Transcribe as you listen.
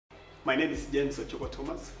My name is James Ochuho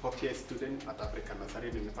Thomas, fourth year student at African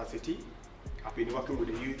Nazarene University. I've been working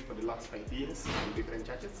with the youth for the last 5 years in different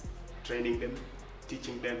churches, training them,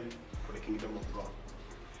 teaching them for the kingdom of God.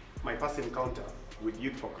 My first encounter with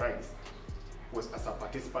Youth for Christ was as a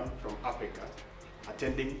participant from Africa,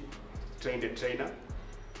 attending Train the Trainer,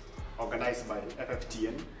 organized by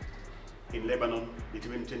FFTN in Lebanon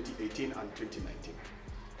between 2018 and 2019.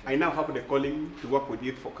 I now have the calling to work with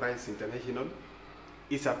Youth for Christ International,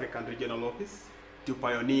 East African Regional Office, to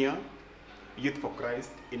pioneer Youth for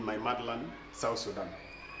Christ in my motherland, South Sudan.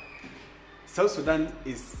 South Sudan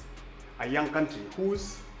is a young country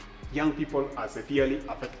whose young people are severely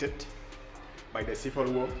affected by the civil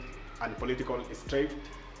war and political strife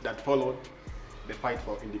that followed the fight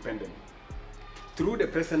for independence. Through the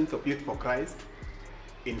presence of Youth for Christ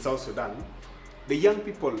in South Sudan, the young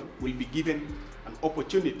people will be given an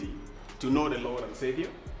opportunity to know the Lord and Savior,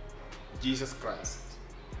 Jesus Christ.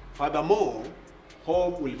 Furthermore,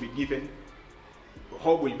 hope will be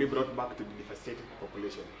brought back to the devastated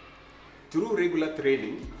population. Through regular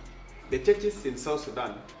training, the churches in South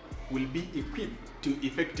Sudan will be equipped to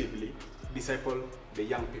effectively disciple the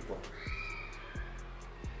young people.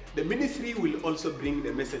 The ministry will also bring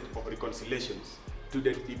the message of reconciliation to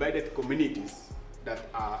the divided communities that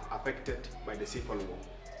are affected by the civil war.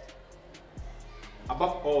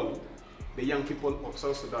 Above all, the young people of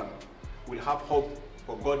South Sudan will have hope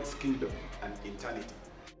for God's kingdom and eternity.